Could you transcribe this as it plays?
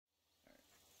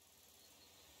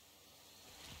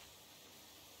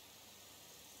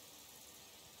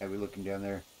How we looking down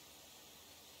there?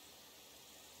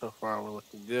 So far, we're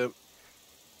looking good.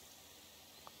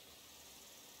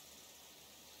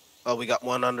 Oh, we got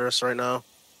one under us right now.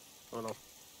 Oh no.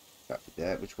 Copy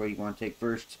that. Which way you want to take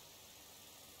first?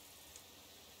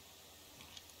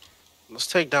 Let's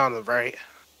take down the right.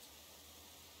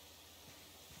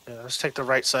 Yeah, let's take the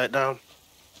right side down.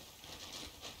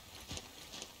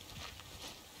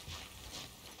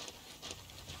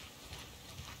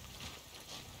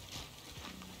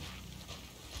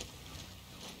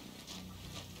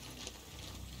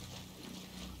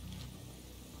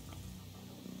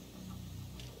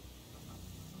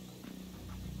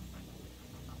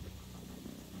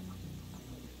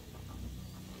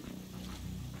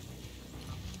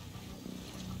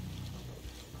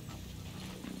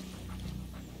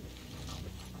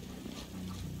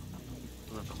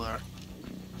 We're clear.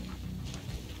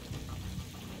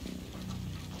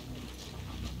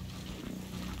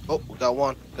 Oh, we got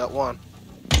one. Got one.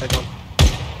 Take him.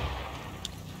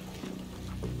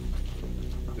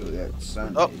 Oh, that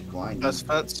sun Oh, is blinding. that's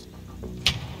fence.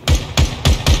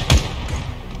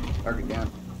 Target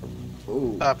down.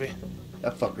 Oh, Copy.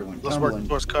 that fucker went Let's tumbling. work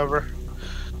towards cover.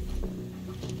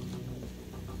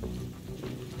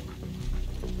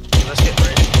 Let's get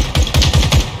ready.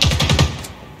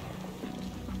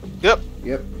 Yep.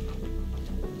 Yep.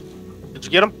 Did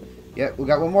you get him? Yep. We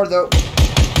got one more though.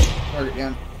 Target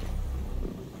down.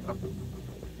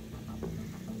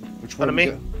 Which way? Under me.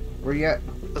 Go? Where you at?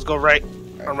 Let's go right.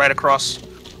 I'm right across.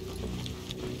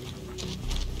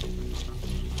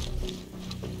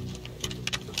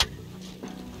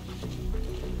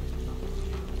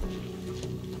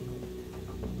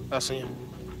 I see him.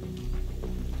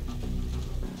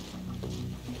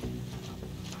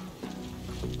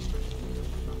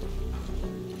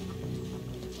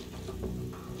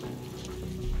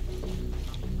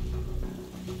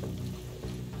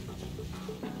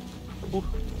 Ooh.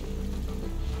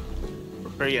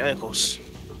 Prepare your ankles.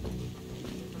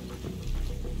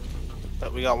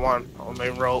 But we got one on the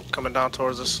main road coming down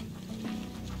towards us.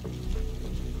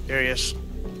 Here he is.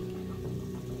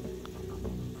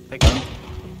 Take him.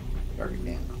 Target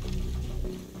down.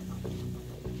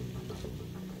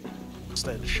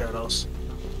 Stay in the shadows.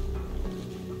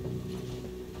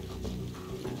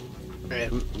 Yeah,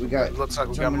 We got looks like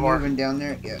we got someone more. moving down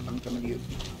there. Yeah, I'm coming to you.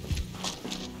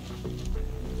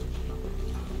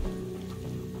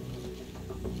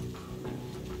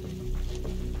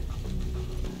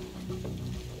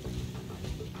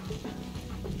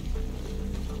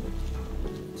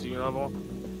 See you another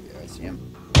one? Yeah, I see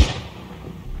him.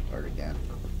 Target down.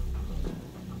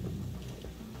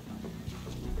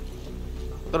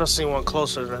 I don't see one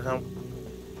closer than him.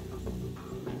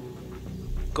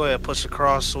 Go ahead, push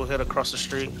across. We'll hit across the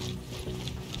street.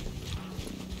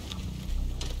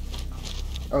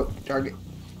 Oh, target.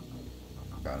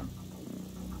 Got him.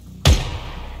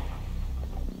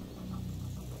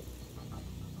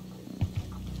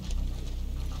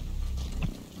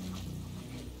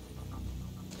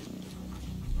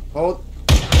 Hold.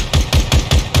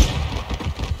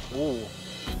 Ooh.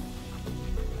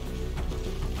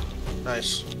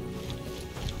 Nice.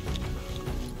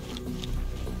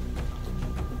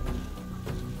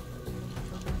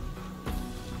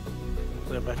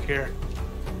 Put it back here.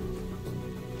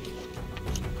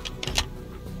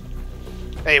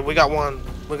 Hey, we got one.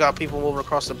 We got people moving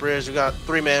across the bridge. We got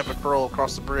 3-man patrol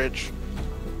across the bridge.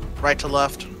 Right to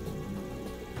left.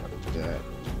 That.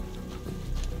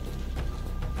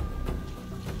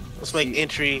 Let's make See-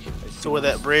 entry I see to where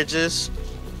this. that bridge is.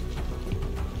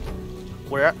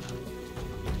 Where at?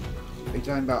 Are you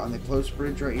talking about on the close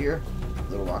bridge right here?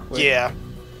 Little walkway? Yeah.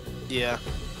 Yeah.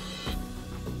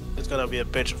 It's gonna be a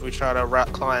bitch if we try to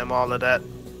rock climb all of that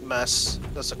mess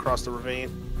that's across the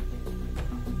ravine.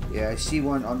 Yeah, I see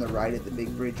one on the right at the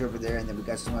big bridge over there, and then we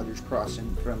got some others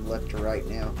crossing from left to right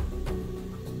now.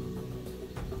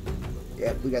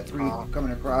 Yep, we got 3 Oh.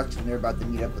 coming across, and they're about to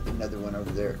meet up with another one over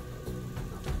there.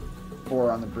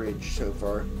 4 on the bridge so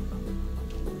far.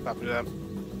 Copy that.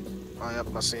 Oh, yep,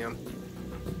 I see him.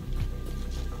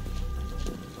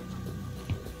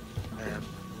 Man,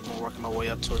 I'm working my way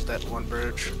up towards that one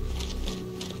bridge.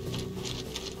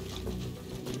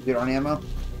 Good on ammo?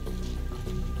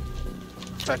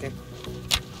 Checking.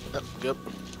 Yep, good.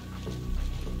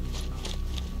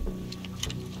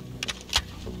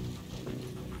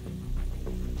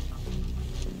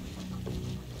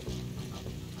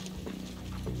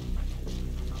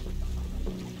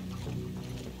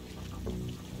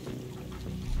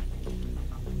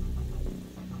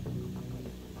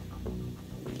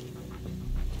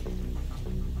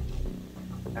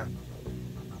 Yeah.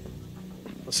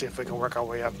 Let's see if we can work our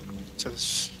way up. To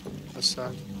this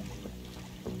side.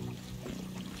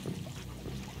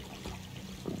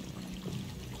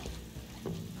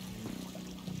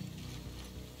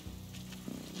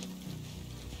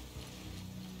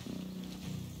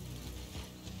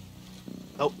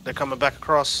 Oh, they're coming back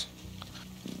across.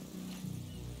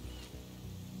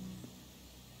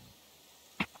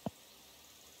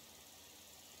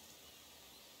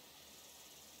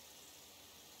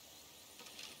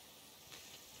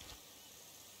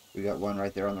 We got one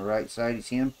right there on the right side. You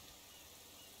see him?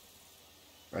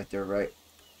 Right there, right.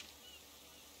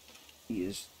 He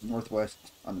is northwest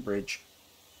on the bridge.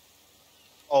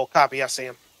 Oh, copy. I see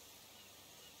him.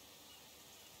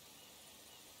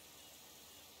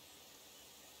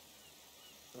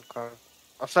 Okay.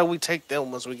 I feel we take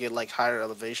them once we get like higher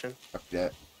elevation. Fuck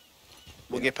that.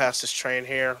 We'll Yeah. get past this train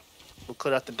here. We'll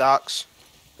clear out the docks.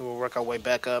 And we'll work our way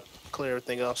back up. Clear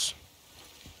everything else.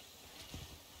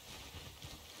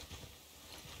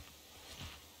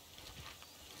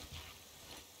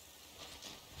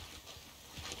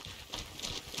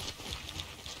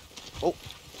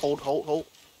 Oh, hold.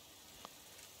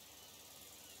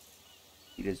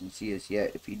 He doesn't see us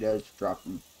yet. If he does, drop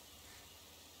him.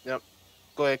 Yep.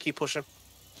 Go ahead, keep pushing.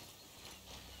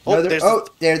 Another,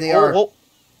 there they are. Oh.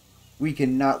 We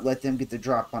cannot let them get the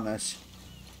drop on us.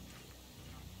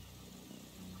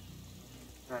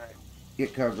 Alright.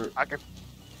 Get covered. I can.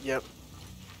 Yep.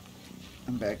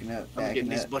 I'm backing up. I'm getting Backing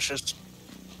these up. bushes.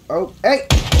 Oh, hey!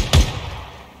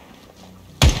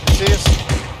 See us?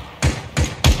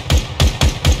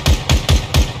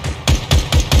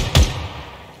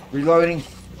 Reloading.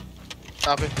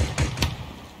 Copy.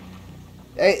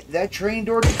 Hey, that train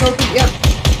door just open? Yep.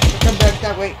 Come back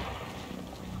that way.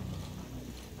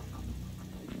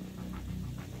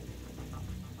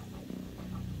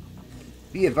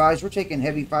 Be advised, we're taking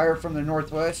heavy fire from the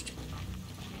northwest.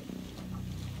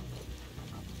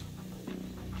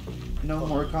 No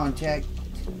more contact.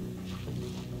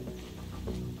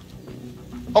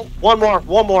 Oh, one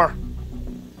more.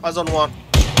 Eyes on one.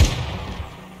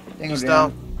 Tango He's down.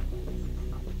 down.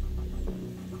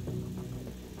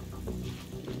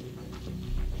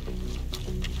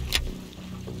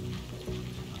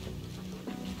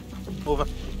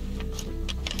 Moving.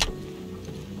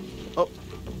 Oh.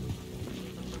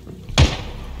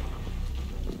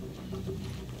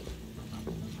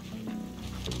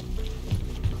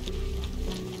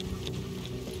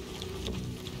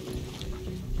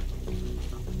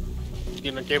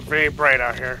 Gonna get very bright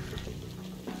out here.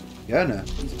 Gonna.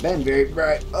 It's been very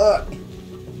bright. I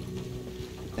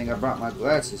think I brought my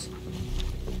glasses.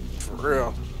 For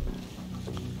real.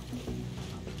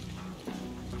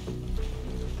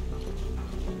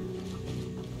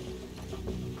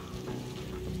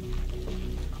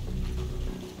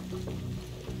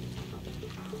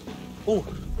 Ooh,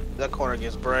 that corner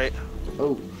gets bright.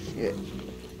 Oh, shit.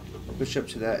 Push up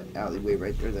to that alleyway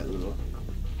right there, that little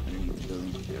underneath the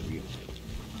building. There we go.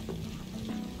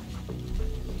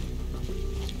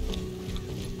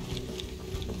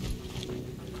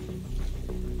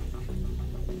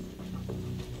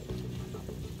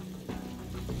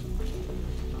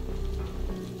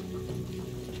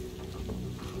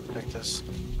 Take this.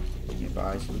 Be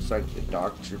advised, looks like the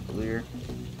docks are clear.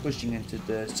 Pushing into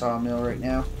the sawmill right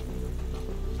now.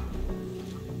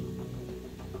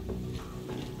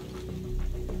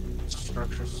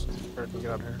 Structures. Hard to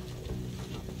get out here.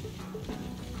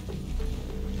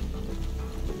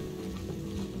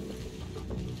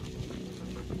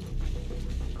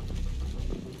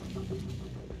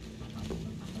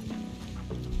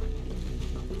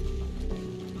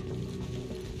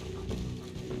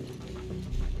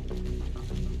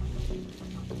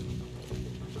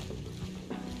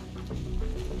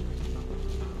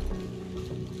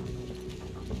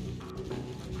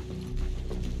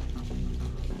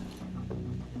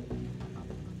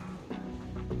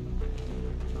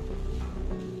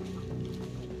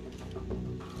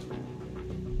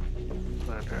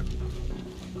 Right here.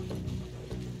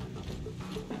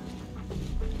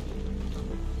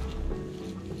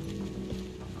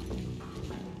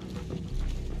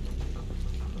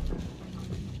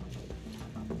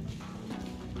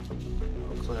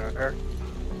 Clear out here.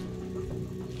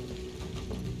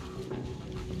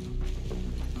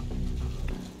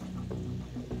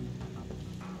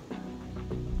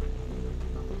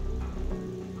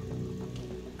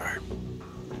 Alright.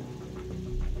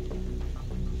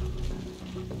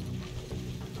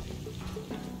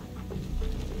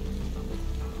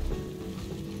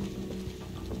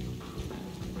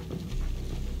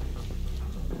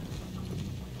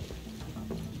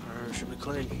 Alright, should be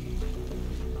clean.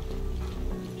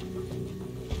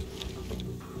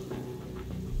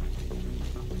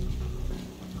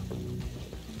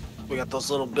 got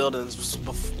those little buildings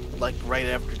like right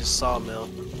after the sawmill.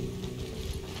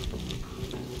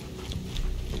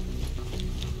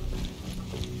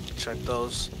 Check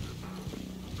those.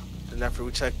 And after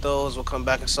we check those, we'll come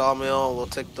back in sawmill and we'll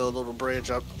take the little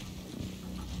bridge up.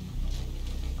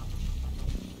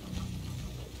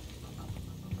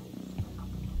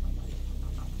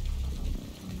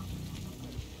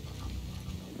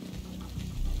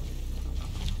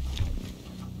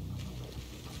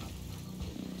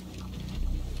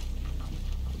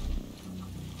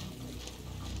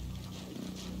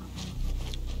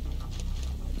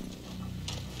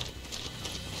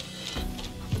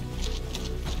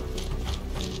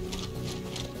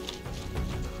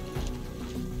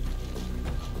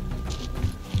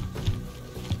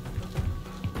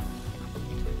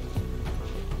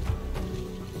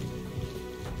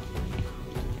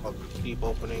 Keep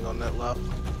opening on that left.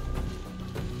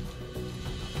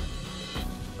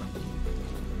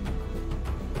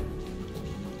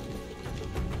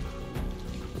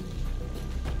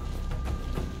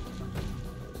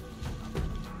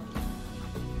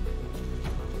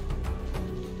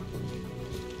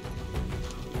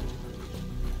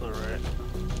 All right.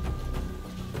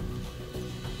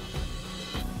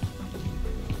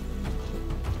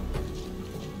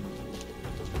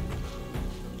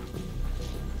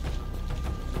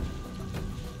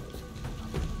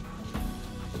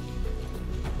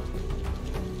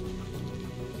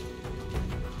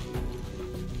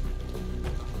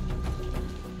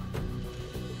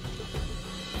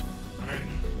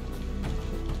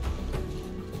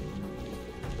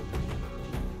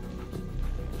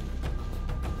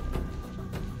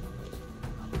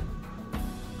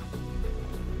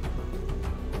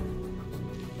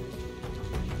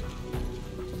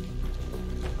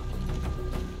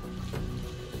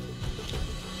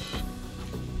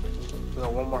 We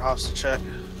got one more house to check.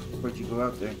 Where'd you go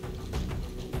out there?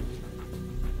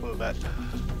 Move back.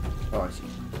 Oh, I see.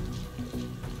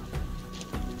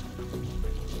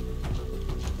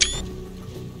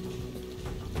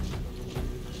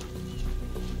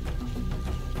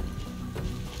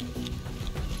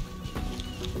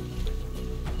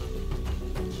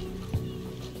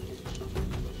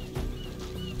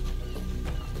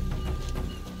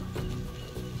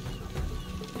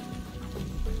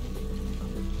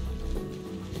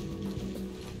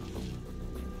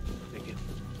 Thank you.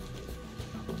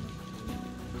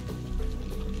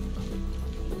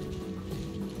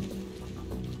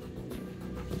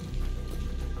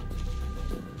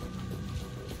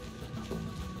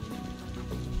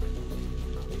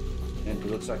 And it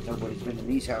looks like nobody's been in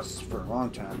these houses for a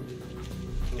long time.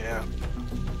 Yeah.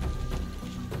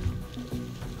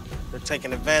 They're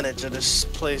taking advantage of this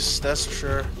place, that's for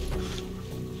sure.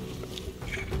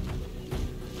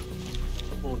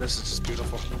 Oh, this is just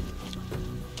beautiful.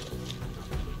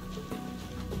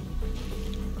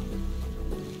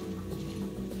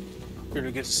 Here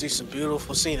to get to see some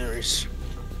beautiful sceneries.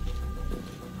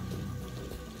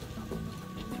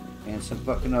 And some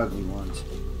fucking ugly ones.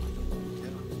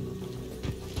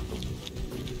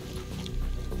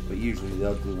 But usually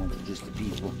the ugly ones are just the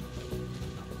people.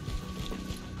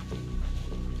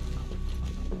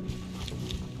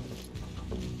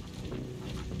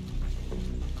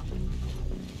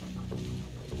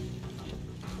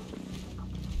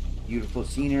 Beautiful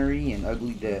scenery and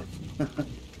ugly death.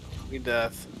 We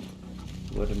death.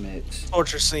 What a mix.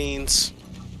 Torture scenes.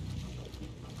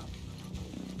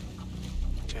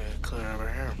 Okay, clear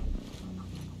over here.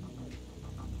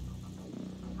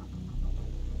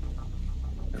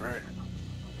 Alright.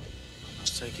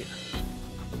 Let's take it.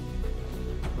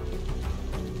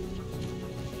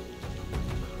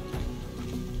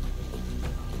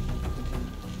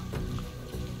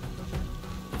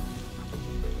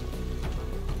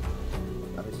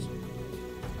 Nice.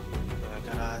 I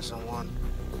got eyes on one.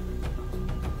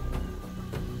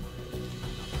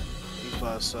 He's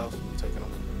by himself. I'm taking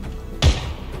him.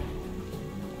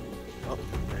 Oh,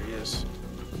 there he is.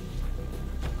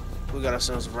 We got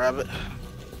ourselves a rabbit.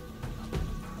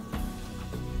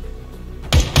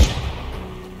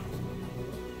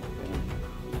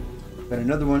 Got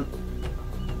another one.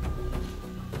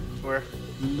 Where?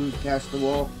 He moved past the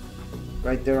wall.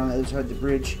 Right there on the other side of the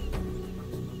bridge.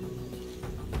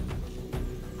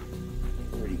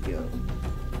 Where'd he go?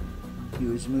 He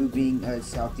was moving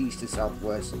southeast to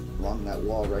southwest along that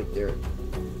wall right there.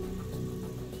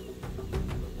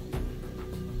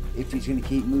 If he's going to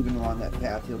keep moving along that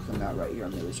path, he'll come out right here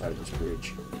on the other side of this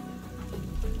bridge.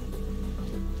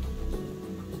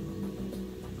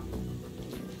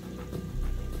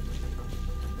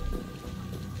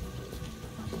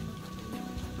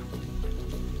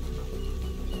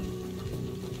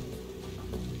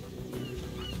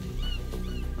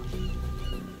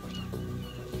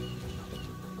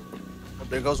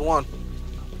 there goes one.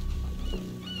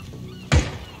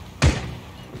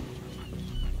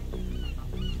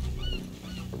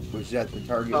 Was that the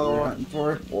target Oh. we're hunting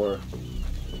for? Or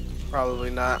Probably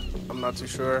not. I'm not too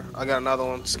sure. I got another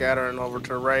one scattering over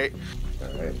to the right.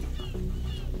 alright.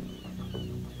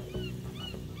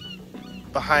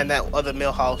 Behind that other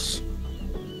mill house.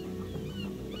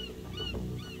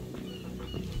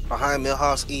 Behind mill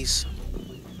house east.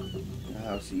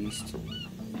 House east.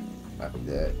 Copy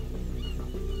that.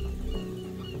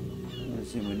 I'm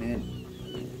zooming in.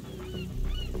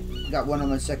 Got one on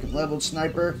my second level.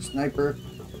 Sniper. Sniper.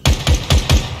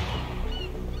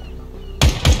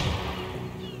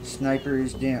 Sniper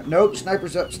is down. Nope.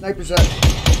 Sniper's up. Sniper's up.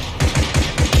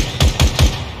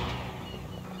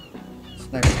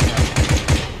 Sniper's down.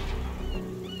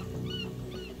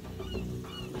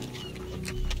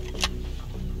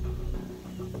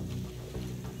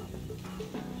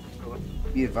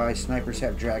 Be advised, snipers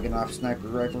have Dragunov sniper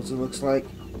rifles, it looks like.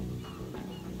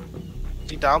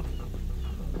 He down?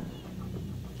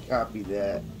 Copy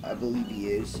that. I believe he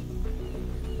is.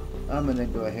 I'm gonna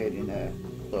go ahead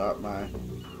and pull out my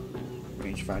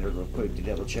rangefinder real quick to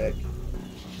double check.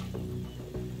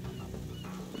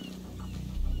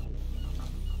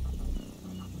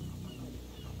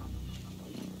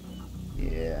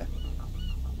 Yeah.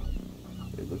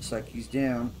 It looks like he's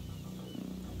down.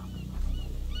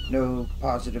 No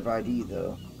positive ID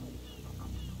though.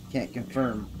 Can't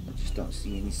confirm. I just don't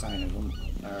see any sign of him.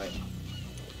 Alright.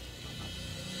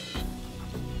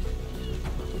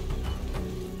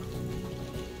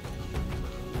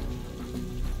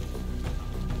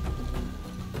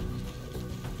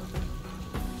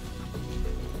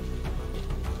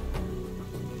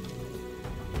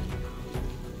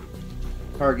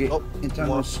 Target Oh, in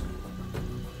tunnels.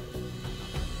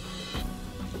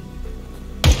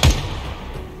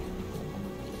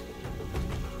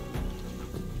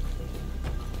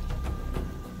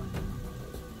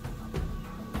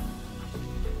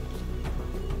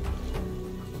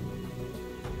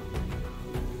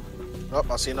 Oh,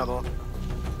 I see another one.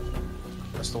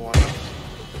 That's the one.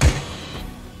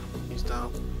 He's down.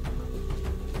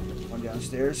 One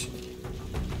downstairs.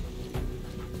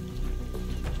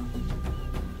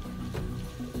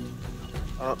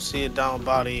 I don't see a down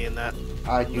body in that.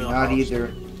 I do mill not house.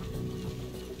 either.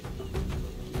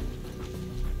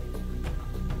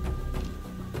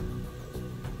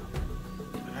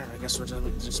 Alright, I guess we're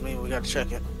just mean we gotta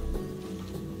check it.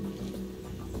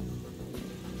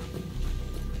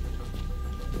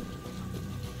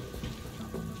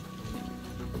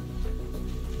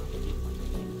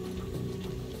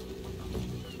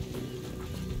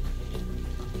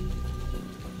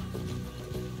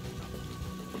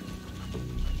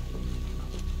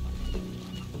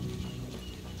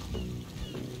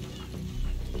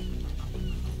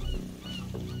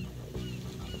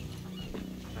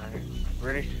 Alright,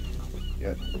 ready?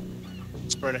 Yep.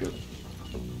 It's ready. Good.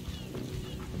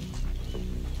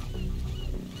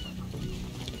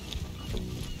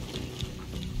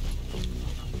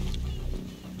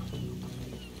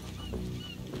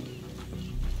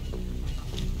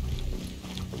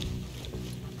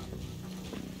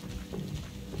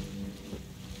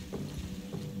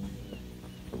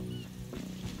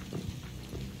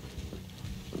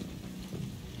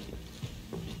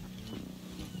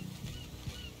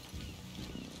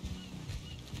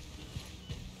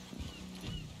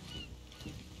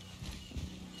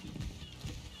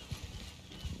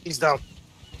 He's down.